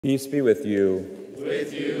Peace be with you.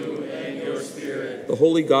 With you and your spirit. The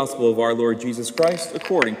Holy Gospel of our Lord Jesus Christ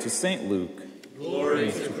according to St. Luke.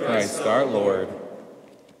 Glory to Christ our Lord.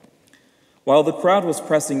 While the crowd was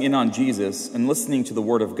pressing in on Jesus and listening to the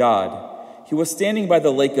word of God, he was standing by the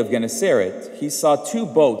lake of Gennesaret. He saw two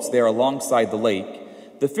boats there alongside the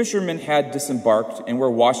lake. The fishermen had disembarked and were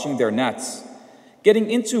washing their nets. Getting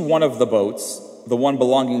into one of the boats, the one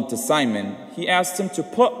belonging to Simon, he asked him to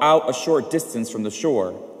put out a short distance from the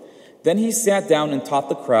shore. Then he sat down and taught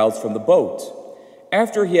the crowds from the boat.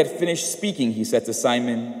 After he had finished speaking, he said to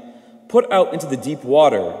Simon, "Put out into the deep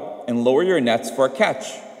water and lower your nets for a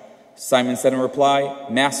catch." Simon said in reply,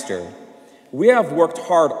 "Master, we have worked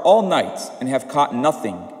hard all night and have caught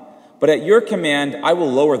nothing, but at your command I will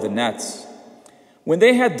lower the nets." When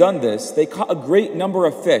they had done this, they caught a great number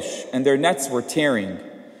of fish, and their nets were tearing.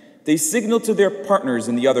 They signaled to their partners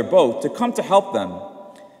in the other boat to come to help them.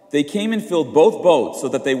 They came and filled both boats so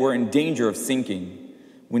that they were in danger of sinking.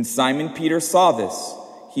 When Simon Peter saw this,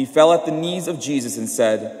 he fell at the knees of Jesus and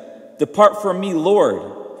said, "Depart from me, Lord,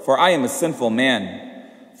 for I am a sinful man."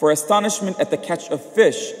 For astonishment at the catch of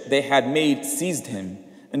fish they had made seized him,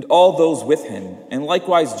 and all those with him, and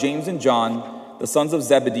likewise James and John, the sons of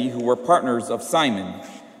Zebedee, who were partners of Simon.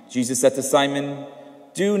 Jesus said to Simon,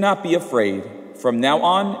 "Do not be afraid. From now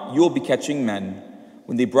on you will be catching men."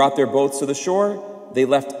 When they brought their boats to the shore, they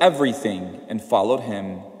left everything and followed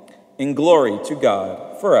him. In glory to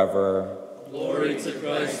God forever. Glory to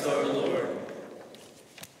Christ our Lord.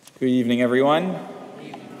 Good evening, everyone.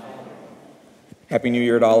 Happy New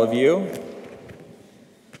Year to all of you.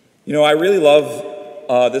 You know, I really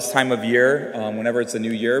love this time of year, whenever it's a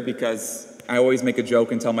new year, because I always make a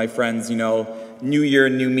joke and tell my friends, new year,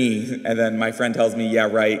 new me. And then my friend tells me, "Yeah,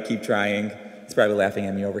 right, keep trying." He's probably laughing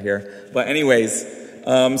at me over here. But anyways,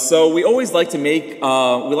 so we always like to make a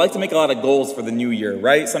lot of goals for the new year,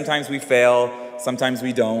 right? Sometimes we fail, sometimes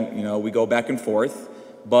we don't, we go back and forth.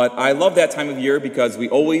 But I love that time of year because we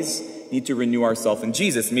always need to renew ourselves in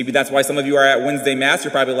Jesus. Maybe that's why some of you are at Wednesday Mass.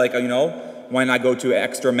 You're probably like, why not go to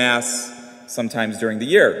extra Mass sometimes during the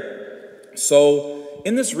year? So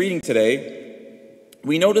in this reading today,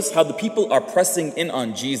 we notice how the people are pressing in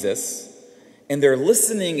on Jesus, and they're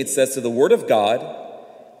listening, it says, to the word of God.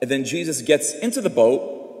 And then Jesus gets into the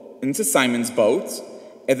boat, into Simon's boat,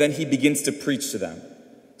 and then he begins to preach to them.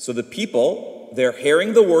 So the people, they're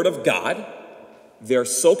hearing the word of God, they're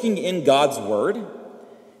soaking in God's word,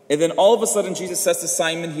 and then all of a sudden Jesus says to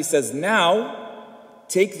Simon, he says, "Now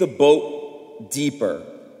take the boat deeper.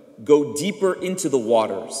 Go deeper into the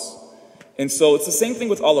waters." And so it's the same thing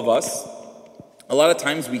with all of us. A lot of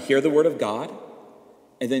times we hear the word of God,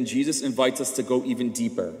 and then Jesus invites us to go even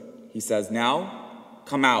deeper. He says, "Now,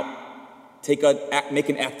 come out, make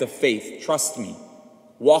an act of faith, trust me,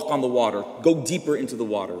 walk on the water, go deeper into the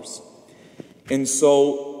waters." And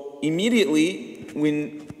so immediately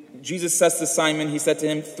when Jesus says to Simon, he said to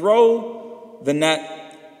him, "Throw the net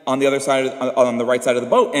on the other side, on the right side of the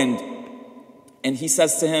boat." And he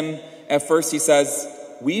says to him, at first he says,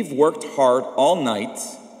 "We've worked hard all night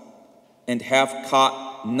and have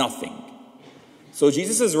caught nothing." So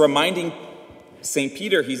Jesus is reminding St.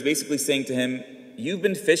 Peter, he's basically saying to him, "You've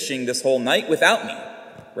been fishing this whole night without me,"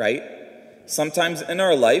 right? Sometimes in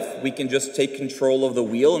our life, we can just take control of the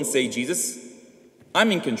wheel and say, "Jesus,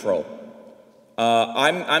 I'm in control.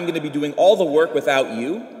 I'm going to be doing all the work without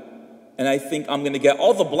you, and I think I'm going to get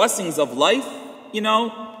all the blessings of life,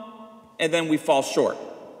 and then we fall short."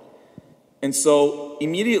 And so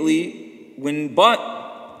immediately,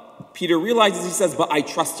 but Peter realizes, he says, "But I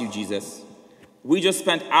trust you, Jesus. We just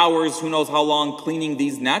spent hours, who knows how long, cleaning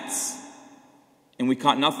these nets, and we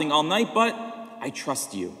caught nothing all night, but I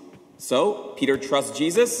trust you." So Peter trusts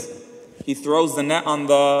Jesus. He throws the net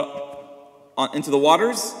into the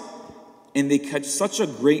waters, and they catch such a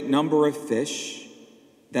great number of fish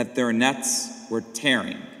that their nets were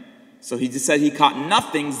tearing. So he just said he caught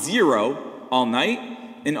nothing, zero, all night,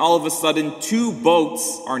 and all of a sudden 2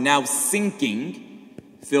 boats are now sinking,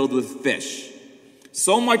 filled with fish.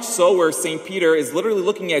 So much so where St. Peter is literally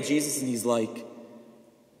looking at Jesus and he's like,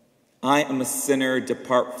 "I am a sinner,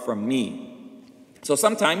 depart from me." So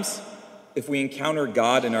sometimes if we encounter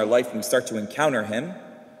God in our life and we start to encounter him,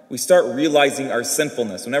 we start realizing our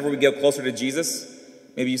sinfulness. Whenever we get closer to Jesus,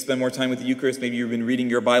 maybe you spend more time with the Eucharist, maybe you've been reading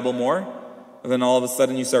your Bible more, and then all of a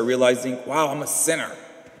sudden you start realizing, wow, I'm a sinner.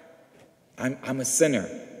 I'm a sinner.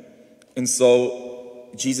 And so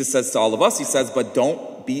Jesus says to all of us, he says, "But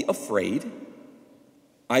don't be afraid.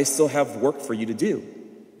 I still have work for you to do.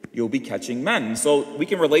 You'll be catching men." And so we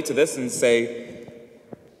can relate to this and say,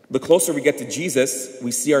 the closer we get to Jesus,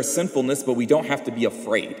 we see our sinfulness, but we don't have to be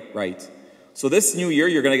afraid, right? So this new year,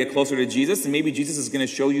 you're going to get closer to Jesus, and maybe Jesus is going to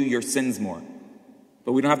show you your sins more.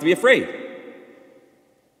 But we don't have to be afraid.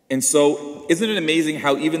 And so, isn't it amazing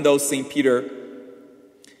how even though St. Peter,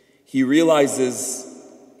 he realizes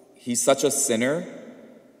he's such a sinner,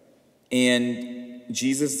 and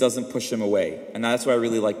Jesus doesn't push him away. And that's why I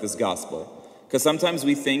really like this gospel. Because sometimes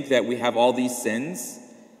we think that we have all these sins,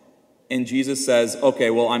 and Jesus says, okay,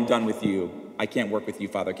 well, I'm done with you. I can't work with you,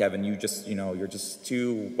 Father Kevin. You just, you're just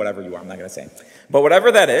too whatever you are. I'm not going to say. But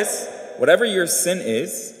whatever that is, whatever your sin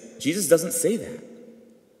is, Jesus doesn't say that.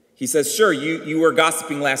 He says, sure, you were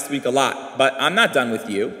gossiping last week a lot, but I'm not done with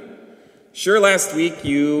you. Sure, last week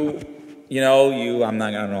I'm going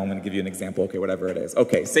to give you an example. Okay, whatever it is.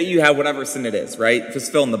 Okay, say you have whatever sin it is, right?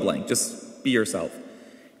 Just fill in the blank. Just be yourself.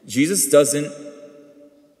 Jesus doesn't,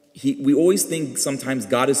 we always think sometimes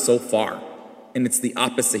God is so far, and it's the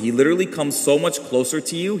opposite. He literally comes so much closer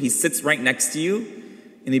to you. He sits right next to you,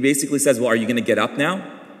 and he basically says, well, are you going to get up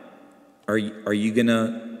now? Are you going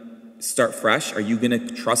to start fresh? Are you going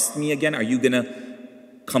to trust me again? Are you going to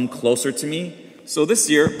come closer to me? So this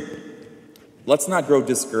year, let's not grow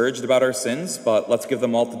discouraged about our sins, but let's give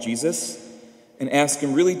them all to Jesus and ask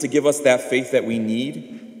him really to give us that faith that we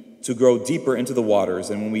need to grow deeper into the waters.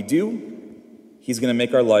 And when we do, he's going to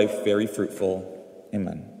make our life very fruitful.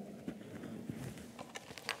 Amen.